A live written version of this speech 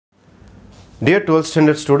Dear 12th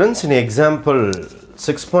standard students, in example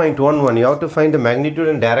 6.11, you have to find the magnitude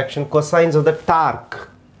and direction cosines of the torque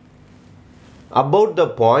about the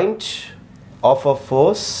point of a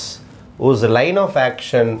force whose line of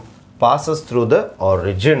action passes through the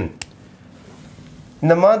origin.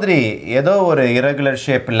 இந்த மாதிரி ஏதோ ஒரு irregular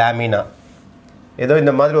shape lamina, ஏதோ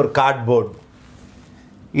இந்த மாதிரி ஒரு cardboard,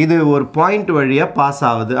 இது ஒரு பாயிண்ட் வழியா பாஸ்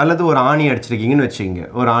ஆகுது, அல்லது ஒரு ஆணி அடிச்சிருக்கீங்கன்னு வெச்சீங்க,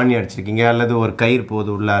 ஒரு ஆணி அடிச்சிருக்கீங்க, அல்லது ஒரு கயிறு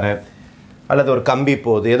போகுது உள்ளார, அல்லது ஒரு கம்பி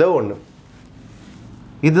போகுது, ஏதோ ஒன்று.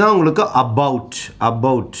 இதுதான் உங்களுக்கு about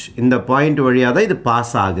இந்த பாயிண்ட் வழியாக தான் இது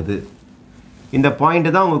பாஸ் ஆகுது. இந்த பாயிண்ட்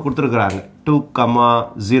தான் உங்களுக்கு கொடுத்துருக்குறாங்க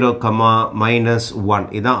 2,0,-1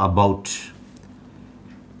 இதுதான் about.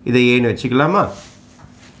 இதை ஏன்னு வச்சுக்கலாமா?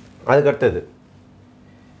 அதுக்கடுத்தது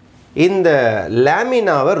இந்த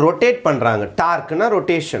லேமினாவை ரொட்டேட் பண்ணுறாங்க. டார்க்னா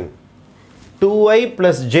ரொட்டேஷன். 2i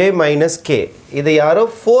 + j - k இதை யாரோ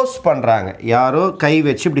ஃபோர்ஸ் பண்ணுறாங்க, யாரோ கை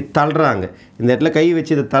வச்சு இப்படி தள்ளுறாங்க. இந்த இடத்துல கை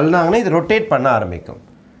வச்சு இதை தள்ளினாங்கன்னா இது ரொட்டேட் பண்ண ஆரம்பிக்கும்.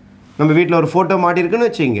 நம்ம வீட்டில் ஒரு ஃபோட்டோ மாட்டியிருக்குன்னு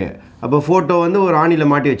வச்சுங்க, அப்போ ஃபோட்டோ வந்து ஒரு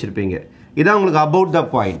ஆணியில் மாட்டி வச்சுருப்பீங்க. இதான் உங்களுக்கு அபவுட் த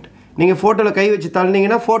பாயிண்ட். நீங்கள் ஃபோட்டோவில் கை வச்சு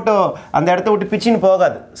தள்ளினீங்கன்னா ஃபோட்டோ அந்த இடத்த விட்டு பிச்சின்னு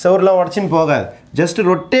போகாது, செவரெலாம் உடச்சின்னு போகாது, ஜஸ்ட்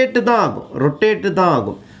ரொட்டேட்டு தான்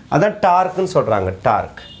ஆகும். அதான் டார்க்குன்னு சொல்கிறாங்க,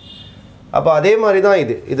 டார்க். அப்போ அதே மாதிரி தான்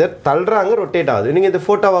இதை தள்ளுறாங்க, ரொட்டேட் ஆகுது. நீங்கள் இந்த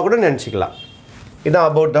ஃபோட்டோவாக கூட நினச்சிக்கலாம். இதுதான்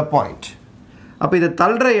அபவுட் த பாயிண்ட். அப்போ இதை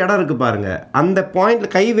தள்ளுற இடம் இருக்குது பாருங்கள், அந்த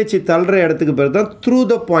பாயிண்டில் கை வச்சு தள்ளுற இடத்துக்கு பேர் தான் த்ரூ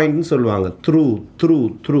த பாயிண்ட்னு சொல்லுவாங்க. த்ரூ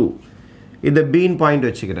இந்த பீன் பாயிண்ட்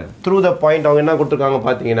வச்சுக்கிறேன். த்ரூ த பாயிண்ட் அவங்க என்ன கொடுத்துருக்காங்க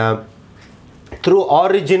பார்த்தீங்கன்னா த்ரூ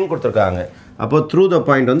ஆரிஜின் கொடுத்துருக்காங்க. அப்போது த்ரூ த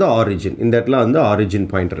பாயிண்ட் வந்து ஆரிஜின், இந்த இடத்துல வந்து ஆரிஜின்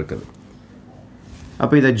பாயிண்ட் இருக்குது.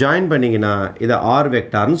 அப்போ இதை ஜாயின் பண்ணிங்கன்னா இதை ஆர்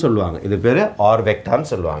வெக்டார்னு சொல்லுவாங்க. இது பேர் ஆர் வெக்டார்னு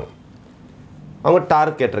சொல்லுவாங்க. அவங்க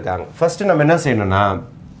டார்க் கேட்டிருக்காங்க. ஃபஸ்ட்டு நம்ம என்ன செய்யணும்னா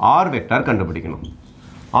ஆர் வெக்டார் கண்டுபிடிக்கணும்.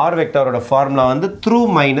 ஆர் வெக்டாரோட ஃபார்முலா வந்து த்ரூ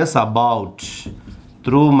மைனஸ்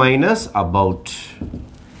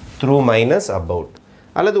அபவுட்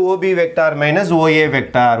அல்லது OP vector minus OA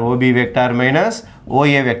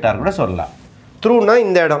vector கூட சொல்லலாம். த்ரூனா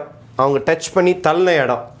இந்த இடம் அவங்க டச் பண்ணி தள்ளின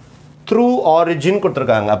இடம், த்ரூ ஆரிஜின்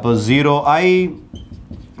கொடுத்துருக்காங்க. அப்போ 0i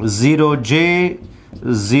 0j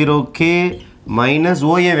 0k minus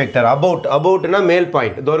OA vector அபவுட்னா மேல்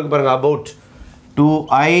பாயிண்ட். இதோ இருக்கு பாருங்க, அபவுட்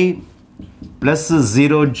 2i +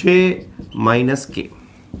 0j - k.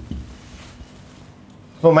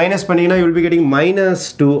 இப்போ மைனஸ் பண்ணிங்கன்னா you will be getting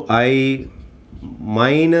 -2i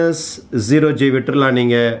 - 0j விட்டுடலாம்.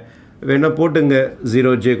 நீங்கள் வேணால் போட்டுங்க,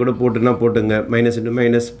 0j கூட போட்டுங்க. மைனஸ் இன்ட்டு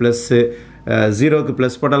மைனஸ் ப்ளஸ்ஸு, 0க்கு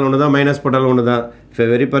ப்ளஸ் போட்டாலும் ஒன்று தான், மைனஸ் போட்டாலும் ஒன்று தான். இப்போ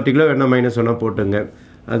வெரி பர்டிகுலர் வேணால் மைனஸ் ஒன்றா போட்டுங்க.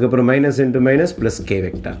 அதுக்கப்புறம் minus into minus plus K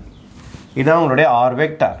vector. இதான் உங்களுடைய ஆர்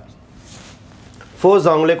வெக்டார். ஃபோர்ஸ்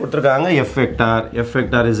அவங்களே கொடுத்துருக்காங்க, F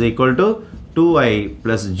vector is equal to 2i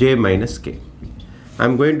 + j - k. I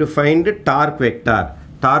am going to find dark vector.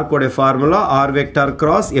 டார்க்கோடைய formula R vector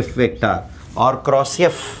cross F vector. R cross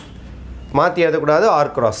F மாற்றி எழுதக்கூடாது,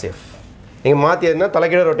 R cross F. நீங்கள் மாற்றி எழுதுனா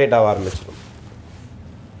தலைக்கீழ rotate ஆக ஆரம்பிச்சிடும்.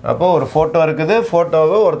 அப்போது ஒரு ஃபோட்டோ இருக்குது,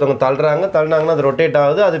 ஃபோட்டோவை ஒருத்தவங்க தள்ளுனாங்கன்னா அது ரொட்டேட்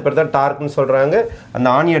ஆகுது. அது இப்போ தான் டார்க்னு சொல்கிறாங்க. அந்த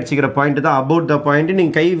ஆணி அடிச்சிக்கிற பாயிண்ட்டு தான் அபவுட் த பாயிண்ட்டு.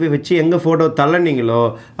 நீங்கள் கை வச்சு எங்கே ஃபோட்டோ தள்ளனீங்களோ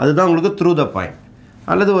அதுதான் உங்களுக்கு த்ரூ த பாயிண்ட்.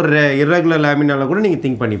 அல்லது ஒரு இர்ரெகுலர் லேமினால கூட நீங்கள்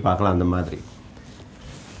திங்க் பண்ணி பார்க்கலாம். அந்த மாதிரி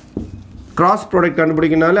கிராஸ் ப்ராடக்ட்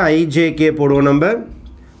கண்டுபிடிக்கனால ஐஜேகே போடுவோம். நம்ம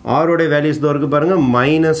ஆரோடைய வேல்யூஸ் தான் இருக்குது பாருங்கள்,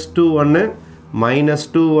 -2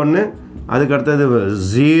 1 அதுக்கு அடுத்தது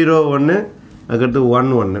 0 1 அதுக்கடுத்து 1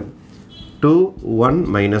 1 2 1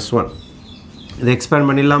 -1. இதை எக்ஸ்பேண்ட்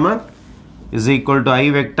பண்ணிடலாமா? Is equal to I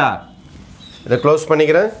vector. இதை க்ளோஸ்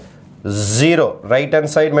பண்ணிக்கிறேன். 0 right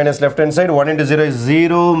hand side minus left hand side 1 × 0 is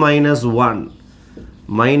 0 - 1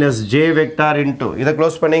 minus j vector into இதை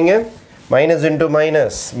க்ளோஸ் பண்ணிங்க. minus into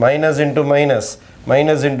minus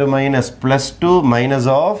 +2 minus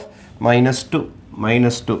of -2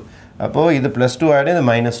 அப்போது இது +2 ஆகிடும், இது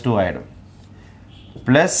 -2 ஆகிடும்.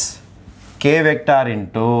 Plus k vector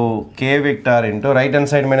into right hand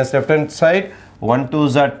side minus left hand side 1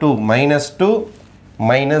 2s are 2 -2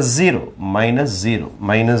 -0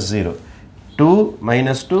 2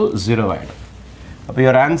 -2 0 ஆகிடும். அப்போ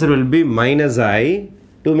your answer will be -i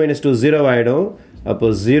 2 - 2 0 ஆகிடும். அப்போ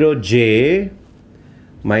 0j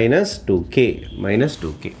 -2k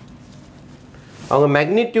அவங்க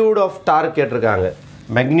மேக்னிடியூட் ஆஃப் டார்க் கேட்டிருக்காங்க.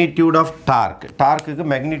 மேக்னிடியூட் ஆஃப் டார்க்குக்கு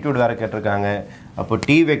மேக்னிடியூட் வேறு கேட்டிருக்காங்க. அப்போ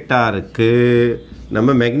டி வெக்டாருக்கு நம்ம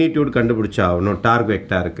மேக்னிடியூட் கண்டுபிடிச்சாகணும். டார்க்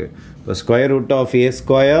வெக்டாருக்கு இப்போ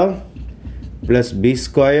 √a² + b²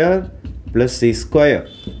 + c².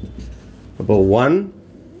 அப்போ 1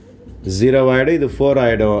 0 ஆகிடும், இது 4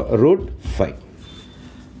 ஆகிடும், √5.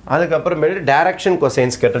 அதுக்கப்புறமேட்டு டைரக்ஷன்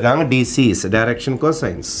கொசைன்ஸ் கேட்டிருக்காங்க. டிசிஸ் டைரக்ஷன்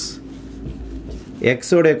கொசைன்ஸ் x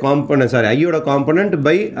உடைய காம்பனன்ட் சாரி i ஓட காம்பனன்ட்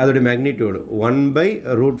பை அதோட மேக்னிடியூட்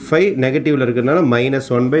 1/√5 நெகட்டிவ்ல இருக்கிறதுனால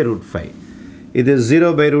 -1/√5 இது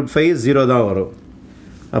 0/√5 0 தான் வரும்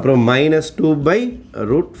அப்புறம்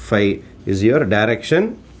 -2/√5 is your direction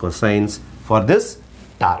cosines for this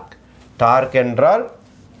torque. Torque என்றால்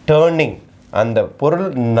turning அந்த பொருள்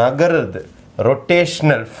நகருது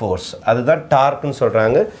rotational force அதுதான் டார்க்னு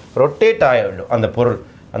சொல்றாங்க ரொட்டேட் ஆயிடும்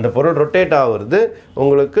அந்த பொருள் ரொட்டேட் ஆகுறது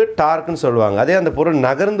உங்களுக்கு டார்க்னு சொல்லுவாங்க அதே அந்த பொருள்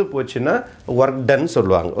நகர்ந்து போச்சுன்னா ஒர்க் டன்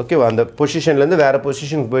சொல்லுவாங்க ஓகேவா அந்த பொசிஷன்ல இருந்து வேற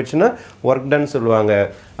பொசிஷனுக்கு போயிடுச்சுன்னா ஒர்க் டன் சொல்லுவாங்க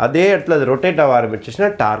அதே இடத்துல அது ரொட்டேட் ஆக ஆரம்பிச்சுச்சுன்னா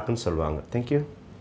டார்க்னு சொல்லுவாங்க Thank you